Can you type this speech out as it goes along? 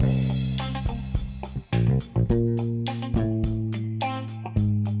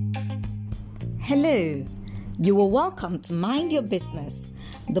Hello, you are welcome to Mind Your Business,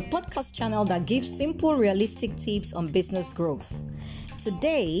 the podcast channel that gives simple, realistic tips on business growth.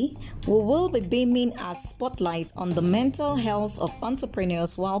 Today, we will be beaming our spotlight on the mental health of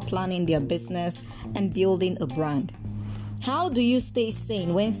entrepreneurs while planning their business and building a brand. How do you stay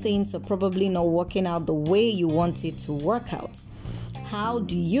sane when things are probably not working out the way you want it to work out? How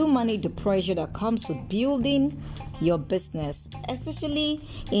do you manage the pressure that comes with building your business, especially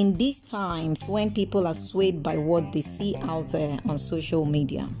in these times when people are swayed by what they see out there on social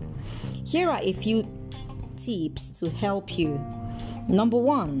media? Here are a few tips to help you. Number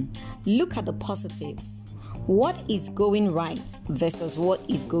 1, look at the positives. What is going right versus what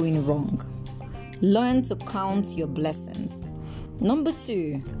is going wrong? Learn to count your blessings. Number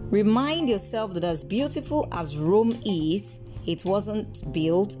 2, remind yourself that as beautiful as Rome is, it wasn't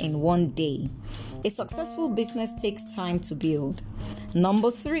built in one day. A successful business takes time to build. Number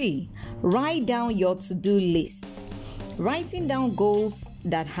 3, write down your to-do list. Writing down goals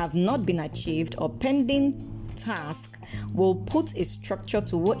that have not been achieved or pending tasks will put a structure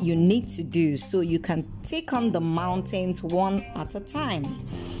to what you need to do so you can take on the mountains one at a time.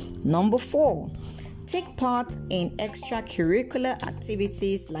 Number 4, take part in extracurricular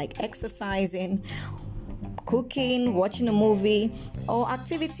activities like exercising, cooking, watching a movie, or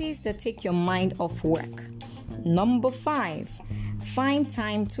activities that take your mind off work. Number 5, find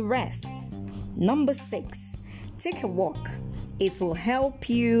time to rest. Number 6, take a walk. It will help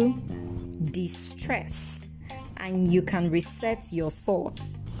you de-stress and you can reset your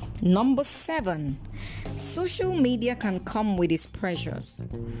thoughts. Number 7, social media can come with its pressures.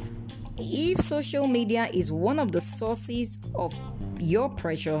 If social media is one of the sources of your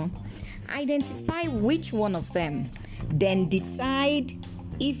pressure, identify which one of them, then decide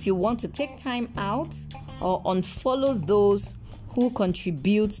if you want to take time out or unfollow those who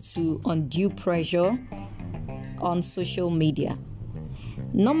contribute to undue pressure on social media.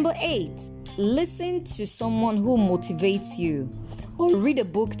 Number 8, listen to someone who motivates you or read a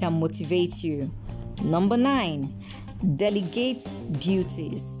book that motivates you. Number 9, delegate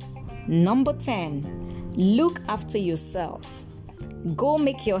duties. Number 10, look after yourself. Go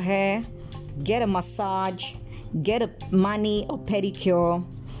make your hair, get a massage, get a mani or pedicure,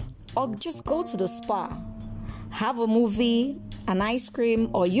 or just go to the spa. Have a movie, an ice cream,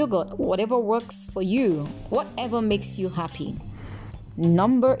 or yogurt, whatever works for you, whatever makes you happy.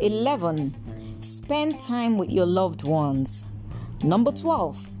 Number 11, spend time with your loved ones. Number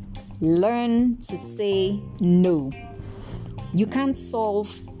 12, learn to say no. You can't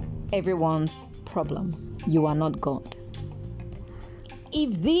solve everyone's problem. You are not God.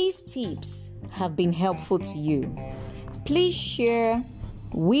 If these tips have been helpful to you, please share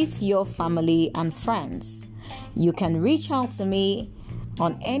with your family and friends. You can reach out to me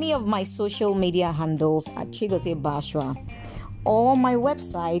on any of my social media handles at Chigozie Bashwa or my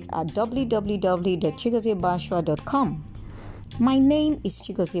website at www.chigozieBashwa.com. My name is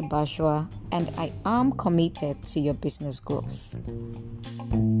Chigozie Bashwa and I am committed to your business growth.